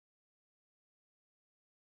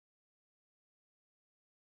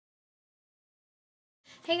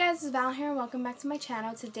Hey guys, this is Val here and welcome back to my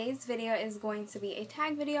channel. Today's video is going to be a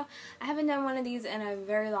tag video. I haven't done one of these in a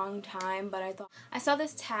very long time, but I saw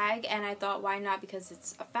this tag and I thought why not, because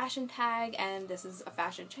it's a fashion tag and this is a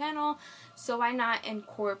fashion channel, so why not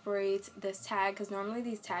incorporate this tag, because normally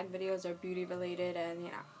these tag videos are beauty related and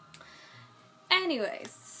you know.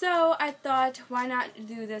 Anyways, so I thought why not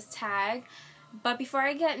do this tag. But before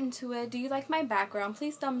I get into it, do you like my background?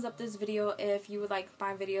 Please thumbs up this video if you would like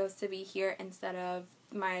my videos to be here instead of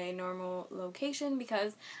my normal location,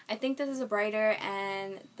 because I think this is a brighter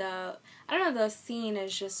and the scene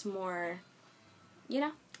is just more, you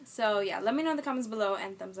know. So yeah, let me know in the comments below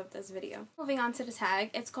and thumbs up this video. Moving on to the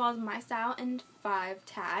tag, it's called My Style in 5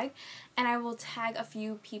 tag, and I will tag a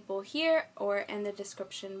few people here or in the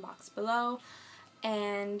description box below.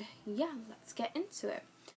 And yeah, let's get into it.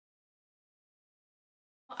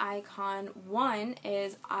 Icon 1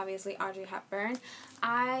 is obviously Audrey Hepburn.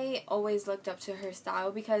 I always looked up to her style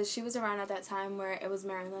because she was around at that time where it was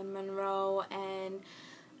Marilyn Monroe and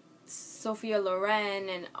Sophia Loren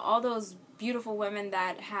and all those beautiful women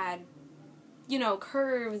that had, you know,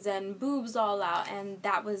 curves and boobs all out, and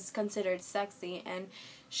that was considered sexy. And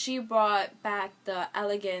she brought back the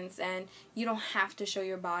elegance and you don't have to show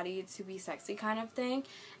your body to be sexy kind of thing.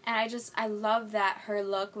 And I love that her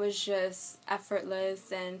look was just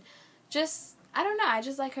effortless and just, I don't know, I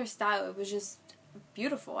just like her style. It was just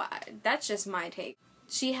beautiful. That's just my take.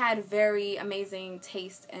 She had very amazing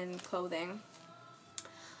taste in clothing.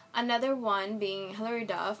 Another one being Hilary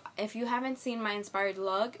Duff. If you haven't seen my inspired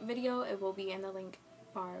look video, it will be in the link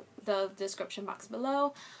bar, the description box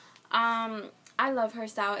below. I love her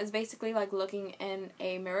style. It's basically like looking in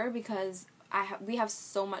a mirror because we have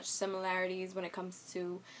so much similarities when it comes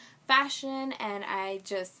to fashion, and I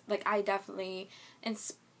definitely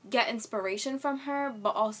get inspiration from her,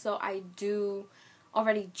 but also I do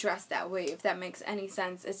already dress that way, if that makes any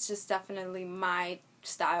sense. It's just definitely my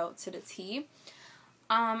style to the T.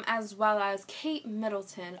 As well as Kate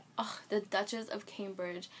Middleton, the Duchess of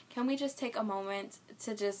Cambridge. Can we just take a moment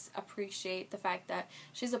to just appreciate the fact that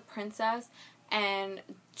she's a princess and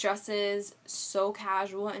dresses so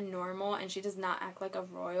casual and normal, and she does not act like a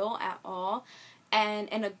royal at all, and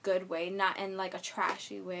in a good way, not in like a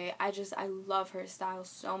trashy way. I love her style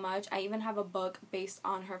so much. I even have a book based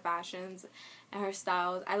on her fashions and her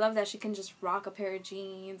styles. I love that she can just rock a pair of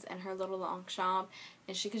jeans and her little Longchamp,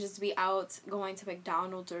 and she could just be out going to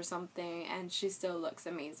McDonald's or something and she still looks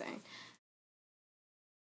amazing.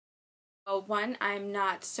 One, I'm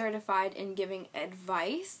not certified in giving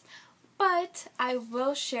advice, but I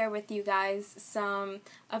will share with you guys some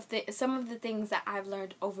of the things that I've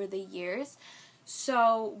learned over the years.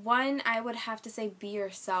 So one, I would have to say be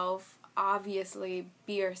yourself. Obviously,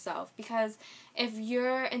 be yourself, because if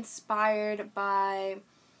you're inspired by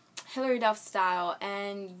Hilary Duff's style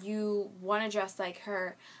and you want to dress like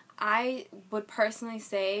her, I would personally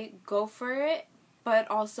say go for it, but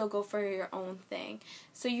also go for your own thing.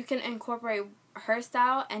 So you can incorporate her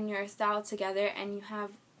style and your style together and you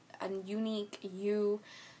have a unique you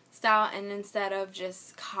style, and instead of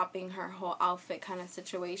just copying her whole outfit kind of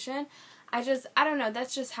situation. I don't know,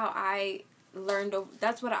 that's just how I learned.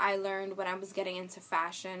 That's what I learned when I was getting into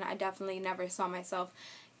fashion. I definitely never saw myself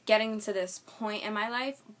getting to this point in my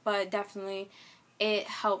life, but definitely it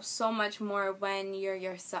helps so much more when you're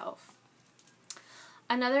yourself.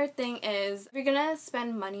 Another thing is, if you're gonna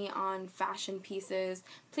spend money on fashion pieces,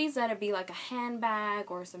 please let it be like a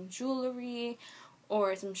handbag or some jewelry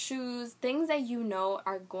or some shoes, things that you know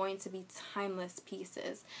are going to be timeless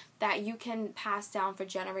pieces that you can pass down for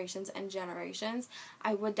generations and generations.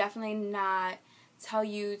 I would definitely not tell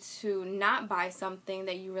you to not buy something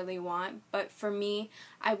that you really want, but for me,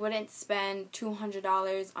 I wouldn't spend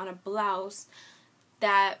 $200 on a blouse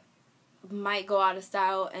that might go out of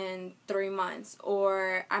style in 3 months,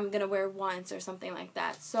 or I'm gonna wear once or something like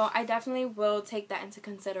that. So I definitely will take that into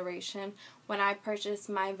consideration when I purchase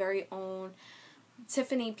my very own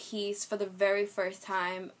Tiffany piece for the very first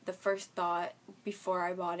time. The first thought before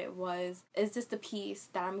I bought it was, is this the piece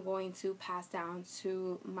that I'm going to pass down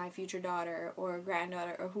to my future daughter or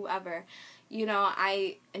granddaughter or whoever? You know,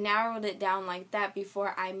 I narrowed it down like that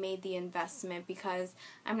before I made the investment, because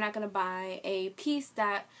I'm not going to buy a piece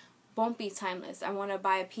that won't be timeless. I want to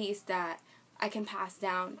buy a piece that I can pass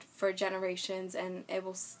down for generations and it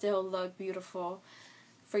will still look beautiful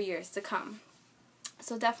for years to come.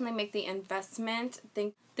 So definitely make the investment.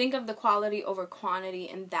 Think of the quality over quantity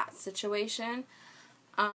in that situation.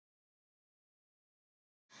 I'm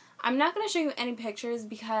not going to show you any pictures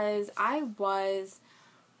because I was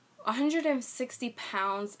 160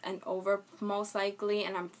 pounds and over most likely,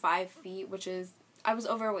 and I'm 5 feet, which is, I was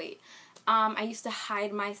overweight. I used to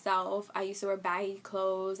hide myself. I used to wear baggy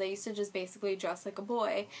clothes. I used to just basically dress like a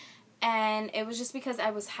boy. And it was just because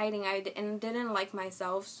I was hiding and didn't like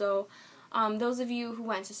myself. So those of you who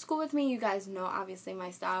went to school with me, you guys know obviously my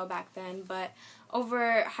style back then. But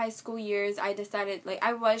over high school years, I decided, like,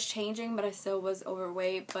 I was changing, but I still was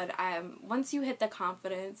overweight. But once you hit the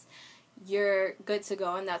confidence, you're good to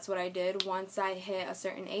go, and that's what I did. Once I hit a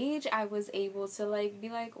certain age, I was able to, like, be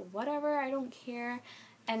like, whatever, I don't care.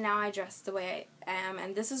 And now I dress the way I am,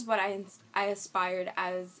 and this is what I aspired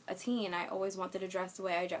as a teen. I always wanted to dress the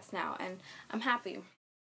way I dress now, and I'm happy.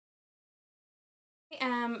 I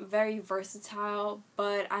am very versatile,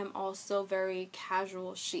 but I'm also very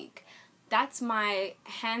casual chic. That's my,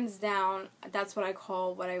 hands down, that's what I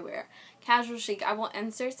call what I wear. Casual chic. I will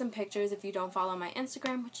insert some pictures if you don't follow my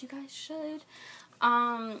Instagram, which you guys should.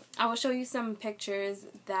 I will show you some pictures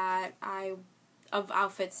of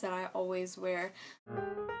outfits that I always wear.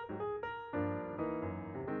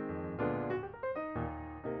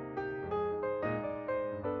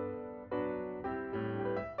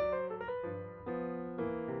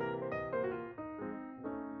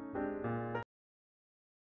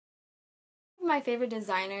 My favorite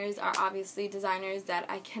designers are obviously designers that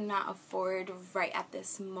I cannot afford right at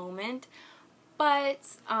this moment, but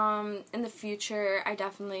in the future I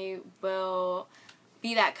definitely will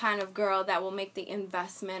be that kind of girl that will make the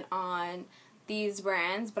investment on these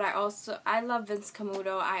brands. But I love Vince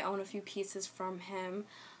Camuto. I own a few pieces from him.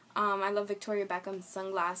 I love Victoria Beckham's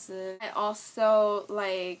sunglasses. I also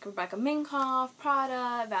like Rebecca Minkoff,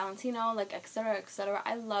 Prada, Valentino, like etc. etc.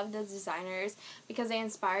 I love those designers because they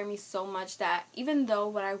inspire me so much that even though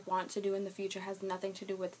what I want to do in the future has nothing to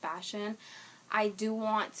do with fashion, I do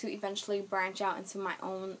want to eventually branch out into my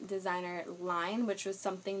own designer line, which was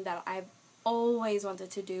something that I've always wanted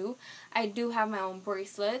to do. I do have my own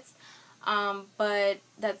bracelets, but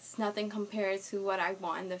that's nothing compared to what I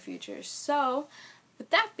want in the future. So with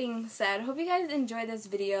that being said, hope you guys enjoyed this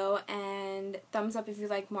video, and thumbs up if you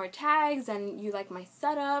like more tags and you like my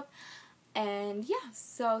setup. And yeah,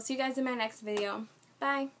 so see you guys in my next video.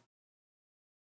 Bye!